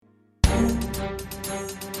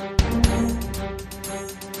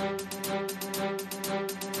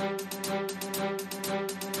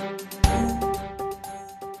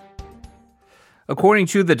according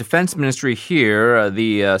to the defense ministry here,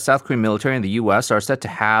 the South Korean military and the U.S. are set to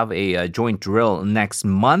have a joint drill next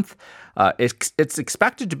month. It's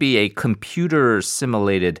expected to be a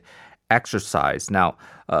computer-simulated exercise. Now,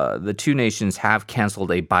 the two nations have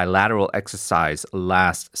canceled a bilateral exercise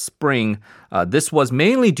last spring. This was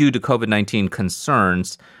mainly due to COVID-19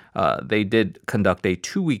 concerns. They did conduct a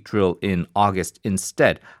 2-week drill in August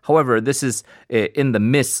instead. However, this is in the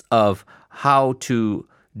midst of how to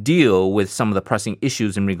deal with some of the pressing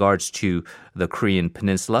issues in regards to the Korean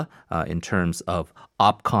peninsula in terms of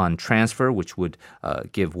OPCON transfer, which would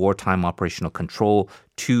give wartime operational control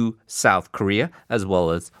to South Korea, as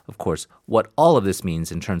well as, of course, what all of this means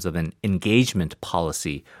in terms of an engagement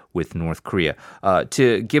policy with North Korea.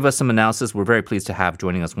 To give us some analysis, we're very pleased to have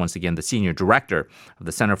joining us once again the Senior Director of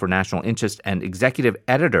the Center for National Interest and Executive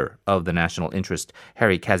Editor of the National Interest,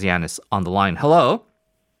 Harry Kazianis, on the line. Hello.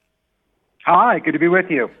 Hi, good to be with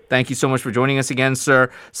you. Thank you so much for joining us again, sir.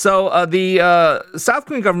 So the South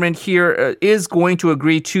Korean government here is going to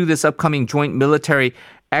agree to this upcoming joint military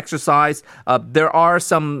exercise. There are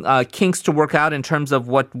some kinks to work out in terms of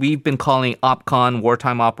what we've been calling OPCON,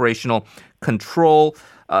 wartime operational control.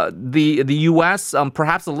 The U.S.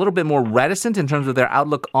 Perhaps a little bit more reticent in terms of their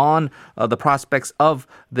outlook on the prospects of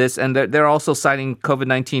this, and they're also citing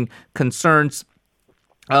COVID-19 concerns.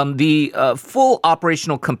 The full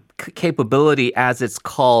operational capability, as it's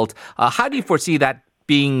called, how do you foresee that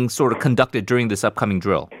being sort of conducted during this upcoming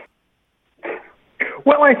drill?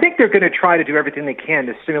 Well, I think they're going to try to do everything they can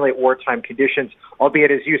to simulate wartime conditions,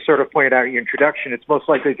 albeit, as you sort of pointed out in your introduction, it's most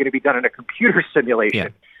likely going to be done in a computer simulation. Yeah.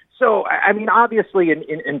 So, I mean, obviously,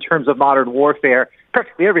 in terms of modern warfare,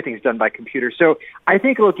 practically everything's done by computer. So I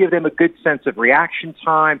think it'll give them a good sense of reaction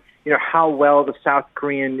time, how well the South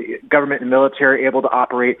Korean government and military are able to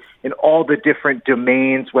operate in all the different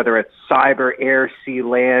domains, whether it's cyber, air, sea,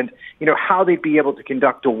 land, how they'd be able to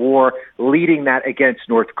conduct a war leading that against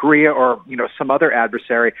North Korea or, some other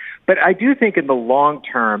adversary. But I do think in the long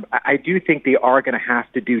term, I do think they are going to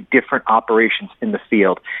have to do different operations in the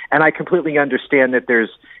field. And I completely understand that there's,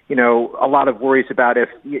 a lot of worries about if,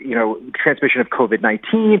 transmission of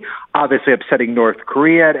COVID-19, obviously upsetting North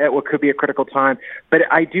Korea at what could be a critical time. But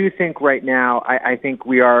I do think right now, I think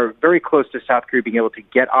we are very close to South Korea being able to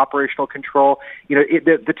get operational control.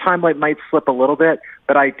 The timeline might slip a little bit,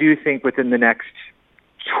 but I do think within the next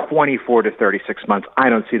 24 to 36 months, I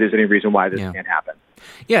don't see there's any reason why this can't happen.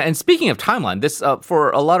 Yeah, and speaking of timeline, this for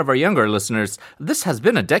a lot of our younger listeners, this has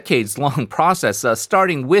been a decades-long process,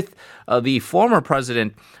 starting with the former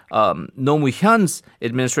president Roh Moo-hyun's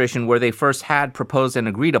administration, where they first had proposed and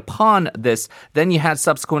agreed upon this. Then you had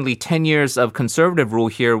subsequently 10 years of conservative rule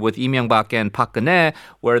here with Lee Myung-bak and Park Geun-hye,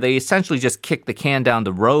 where they essentially just kicked the can down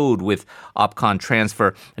the road with OPCON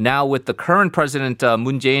transfer. Now with the current president,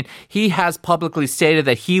 Moon Jae-in, he has publicly stated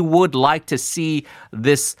that he would like to see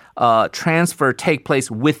this transfer take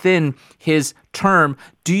place within his term.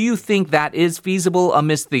 Do you think that is feasible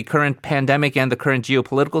amidst the current pandemic and the current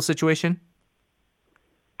geopolitical situation?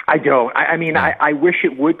 I don't. I wish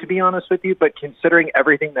it would, to be honest with you, but considering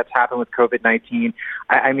everything that's happened with COVID-19,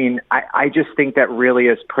 I just think that really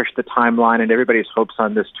has pushed the timeline and everybody's hopes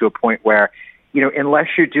on this to a point where, unless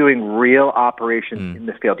you're doing real operations in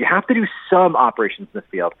the field, you have to do some operations in the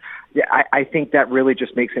field. Yeah, I think that really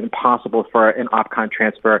just makes it impossible for an OPCON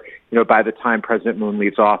transfer, by the time President Moon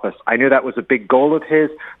leaves office. I know that was a big goal of his,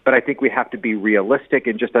 but I think we have to be realistic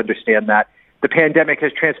and just understand that the pandemic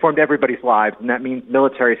has transformed everybody's lives, and that means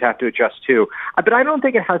militaries have to adjust too. But I don't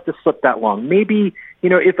think it has to slip that long. Maybe,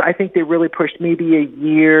 if I think they really pushed maybe a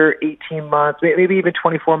year, 18 months, maybe even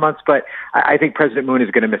 24 months, but I think President Moon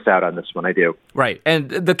is going to miss out on this one. I do. Right.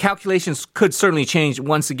 And the calculations could certainly change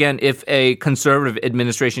once again if a conservative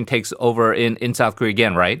administration takes over in South Korea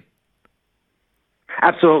again, right?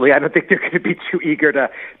 Absolutely. I don't think they're going to be too eager to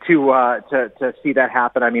see that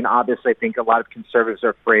happen. Obviously, I think a lot of conservatives are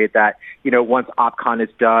afraid that, once OPCON is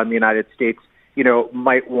done, the United States,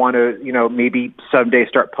 might want to, maybe someday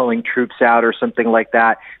start pulling troops out or something like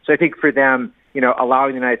that. So I think for them,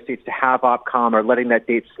 allowing the United States to have OPCON or letting that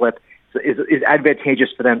date slip is advantageous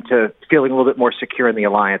for them to feeling a little bit more secure in the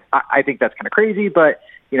alliance. I think that's kind of crazy, but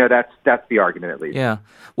that's the argument, at least. Yeah.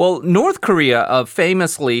 Well, North Korea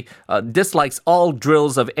famously dislikes all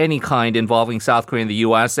drills of any kind involving South Korea and the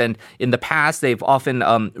U.S. And in the past, they've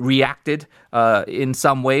often reacted in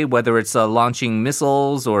some way, whether it's launching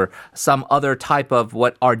missiles or some other type of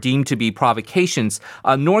what are deemed to be provocations.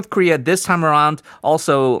 North Korea this time around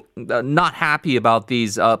also not happy about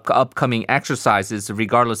these upcoming exercises,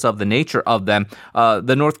 regardless of the nature of them.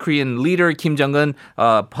 The North Korean leader, Kim Jong-un,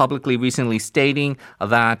 publicly recently stating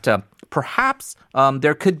that perhaps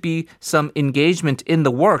there could be some engagement in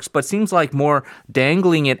the works, but seems like more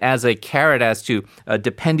dangling it as a carrot as to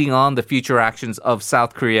depending on the future actions of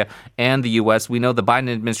South Korea and the U.S. We know the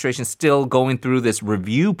Biden administration is still going through this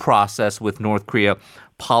review process with North Korea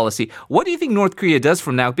policy. What do you think North Korea does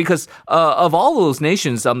from now? Because of all those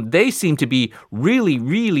nations, they seem to be really,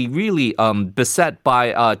 really, really beset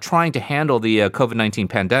by trying to handle the COVID-19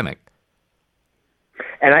 pandemic.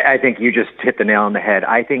 And I think you just hit the nail on the head.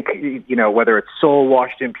 I think, whether it's Seoul,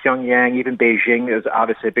 Washington, Pyongyang, even Beijing is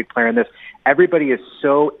obviously a big player in this. Everybody is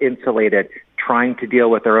so insulated trying to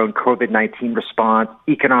deal with their own COVID-19 response,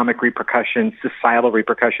 economic repercussions, societal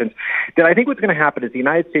repercussions, that I think what's going to happen is the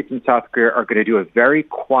United States and South Korea are going to do a very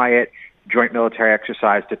quiet joint military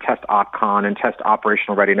exercise to test OPCON and test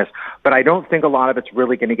operational readiness. But I don't think a lot of it's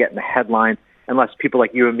really going to get in the headlines unless people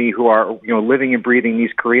like you and me who are living and breathing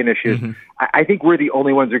these Korean issues, I think we're the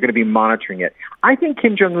only ones who are going to be monitoring it. I think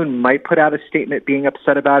Kim Jong-un might put out a statement being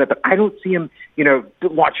upset about it, but I don't see him,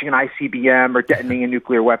 watching an ICBM or detonating a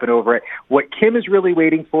nuclear weapon over it. What Kim is really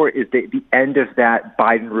waiting for is the end of that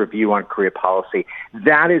Biden review on Korea policy.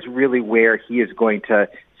 That is really where he is going to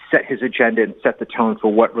set his agenda and set the tone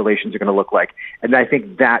for what relations are going to look like. And I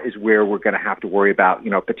think that is where we're going to have to worry about,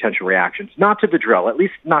 potential reactions. Not to the drill, at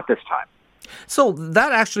least not this time. So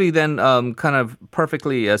that actually then kind of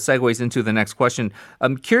perfectly segues into the next question.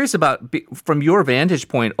 I'm curious about, from your vantage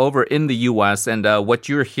point over in the U.S. and what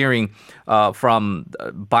you're hearing from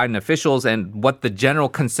Biden officials, and what the general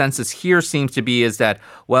consensus here seems to be is that,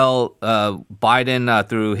 Biden,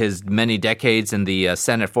 through his many decades in the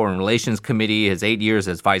Senate Foreign Relations Committee, his 8 years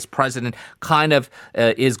as vice president, kind of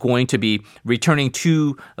is going to be returning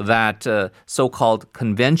to that so-called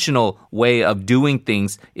conventional way of doing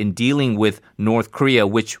things in dealing with North Korea,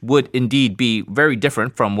 which would indeed be very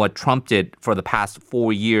different from what Trump did for the past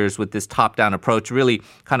 4 years with this top-down approach, really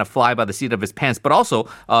kind of fly by the seat of his pants, but also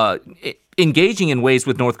engaging in ways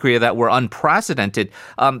with North Korea that were unprecedented.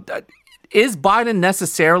 Is Biden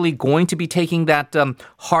necessarily going to be taking that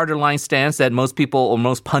harder line stance that most people or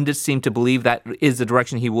most pundits seem to believe that is the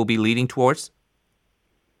direction he will be leading towards?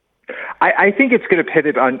 I think it's going to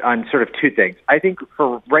pivot on sort of two things. I think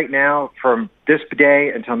for right now, from this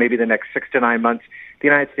day until maybe the next 6 to 9 months, the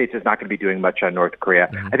United States is not going to be doing much on North Korea.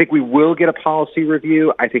 I think we will get a policy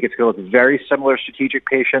review. I think it's going to look very similar strategic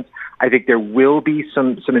patience. I think there will be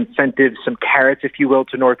some incentives, some carrots, if you will,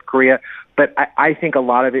 to North Korea. But I think a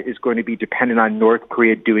lot of it is going to be dependent on North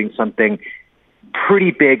Korea doing something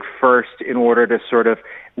pretty big first in order to sort of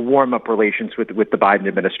warm up relations with the Biden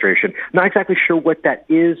administration. Not exactly sure what that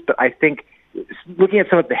is, but I think looking at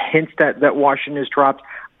some of the hints that Washington has dropped,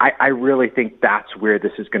 I really think that's where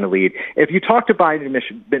this is going to lead. If you talk to Biden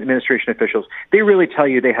administration officials, they really tell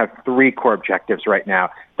you they have 3 core objectives right now.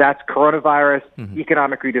 That's coronavirus,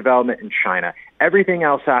 economic redevelopment, and China. Everything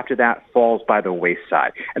else after that falls by the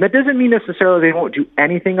wayside. And that doesn't mean necessarily they won't do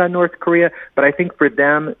anything on North Korea, but I think for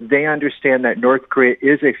them, they understand that North Korea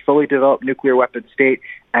is a fully developed nuclear weapon state,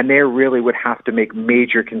 and they really would have to make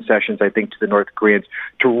major concessions, I think, to the North Koreans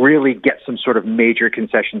to really get some sort of major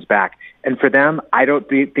concessions back. And for them, I don't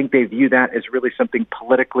think they view that as really something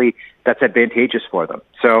politically that's advantageous for them.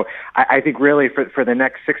 So I think really for the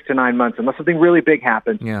next 6 to 9 months, unless something really big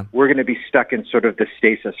happens, we're going to be stuck in sort of the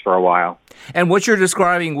stasis for a while. And what you're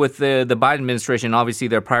describing with the Biden administration, obviously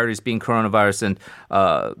their priorities being coronavirus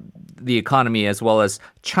and the economy as well as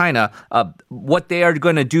China, what they are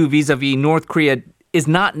going to do vis-a-vis North Korea is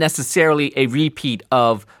not necessarily a repeat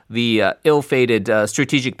of the ill-fated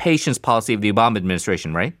strategic patience policy of the Obama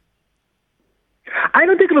administration, right? I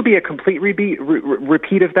don't think it'll be a complete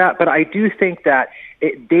repeat of that, but I do think that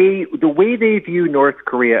the way they view North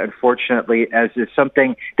Korea, unfortunately, as is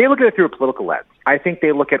something, they look at it through a political lens. I think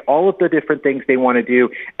they look at all of the different things they want to do,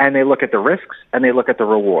 and they look at the risks, and they look at the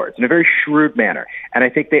rewards in a very shrewd manner. And I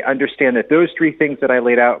think they understand that those 3 things that I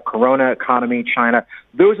laid out, corona, economy, China,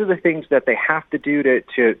 those are the things that they have to do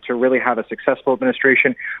to really have a successful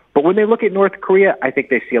administration. But when they look at North Korea, I think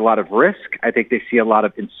they see a lot of risk. I think they see a lot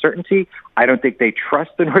of uncertainty. I don't think they trust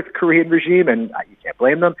the North Korean regime, and you can't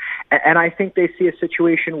blame them. And I think they see a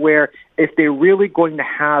situation where if they're really going to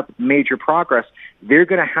have major progress, they're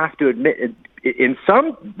going to have to admit in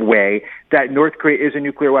some way that North Korea is a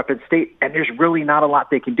nuclear weapon state, and there's really not a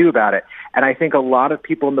lot they can do about it. And I think a lot of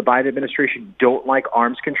people in the Biden administration don't like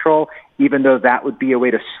arms control, even though that would be a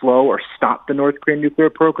way to slow or stop the North Korean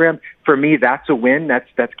nuclear program. For me, that's a win.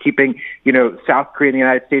 That's keeping, South Korea and the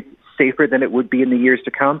United States safer than it would be in the years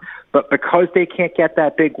to come. But because they can't get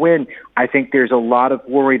that big win, I think there's a lot of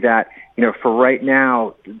worry that, for right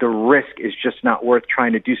now, the risk is just not worth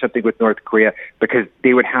trying to do something with North Korea because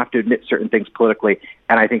they would have to admit certain things politically.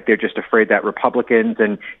 And I think they're just afraid that Republicans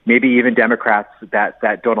and maybe even Democrats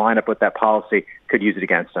that don't line up with that policy could use it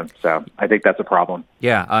against them. So I think that's a problem.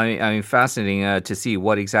 Yeah, I mean, fascinating to see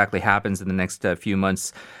what exactly happens in the next few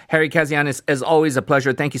months. Harry Kazianis, as always, a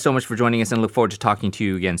pleasure. Thank you so much for joining us and look forward to talking to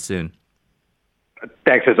you again soon.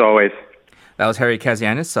 Thanks as always. That was Harry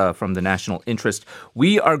Kazianis from the National Interest.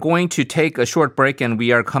 We are going to take a short break and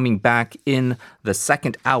we are coming back in the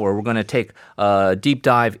second hour. We're going to take a deep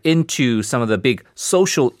dive into some of the big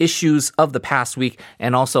social issues of the past week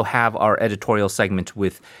and also have our editorial segment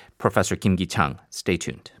with Professor Kim Gi-chang. Stay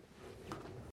tuned.